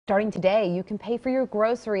Starting today, you can pay for your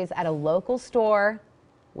groceries at a local store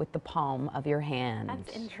with the palm of your hand.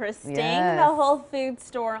 That's interesting. Yes. The Whole Foods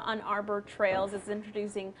store on Arbor Trails is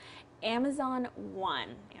introducing Amazon One.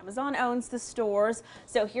 Amazon owns the stores,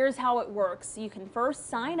 so here's how it works. You can first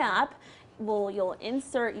sign up. You'll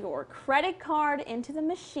insert your credit card into the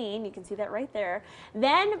machine. You can see that right there.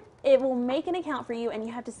 Then it will make an account for you, and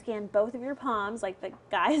you have to scan both of your palms like the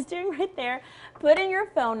guy is doing right there. Put in your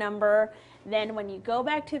phone number. Then when you go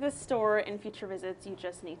back to the store in future visits, you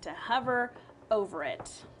just need to hover over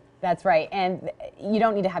it. That's right, and you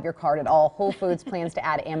don't need to have your card at all. Whole Foods plans to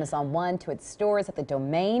add Amazon One to its stores at the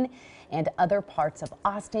Domain and other parts of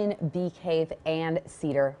Austin, Bee Cave, and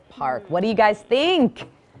Cedar Park. What do you guys think?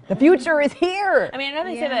 The future is here. I mean, I know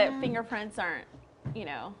they say that fingerprints aren't, you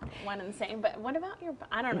know, one and the same, but what about your,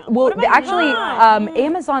 I don't know. Well, actually,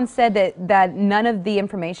 Amazon said that none of the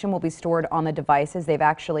information will be stored on the devices. They've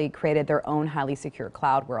actually created their own highly secure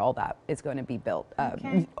cloud where all that is going to be built,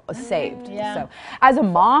 saved. Yeah. So, as a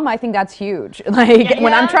mom, I think that's huge. Like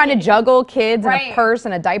when I'm trying to juggle kids and a purse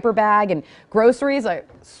and a diaper bag and groceries, like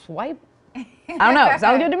swipe. I don't know.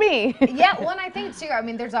 Sounds good to me. Yeah, well, and I think too, I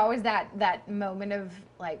mean, there's always that moment of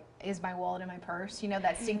like, is my wallet in my purse? You know,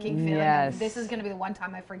 that stinking feeling of this is going to be the one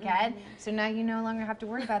time I forget. So now you no longer have to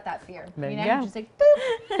worry about that fear. You know, you just like,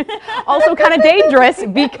 boop. Also kind of dangerous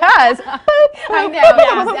because I know, yeah,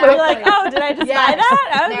 exactly. You're like, oh, did I just buy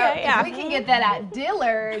that? Okay, now, yeah. we can get that at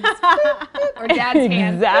Dillard's or Dad's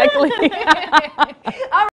hand. exactly. All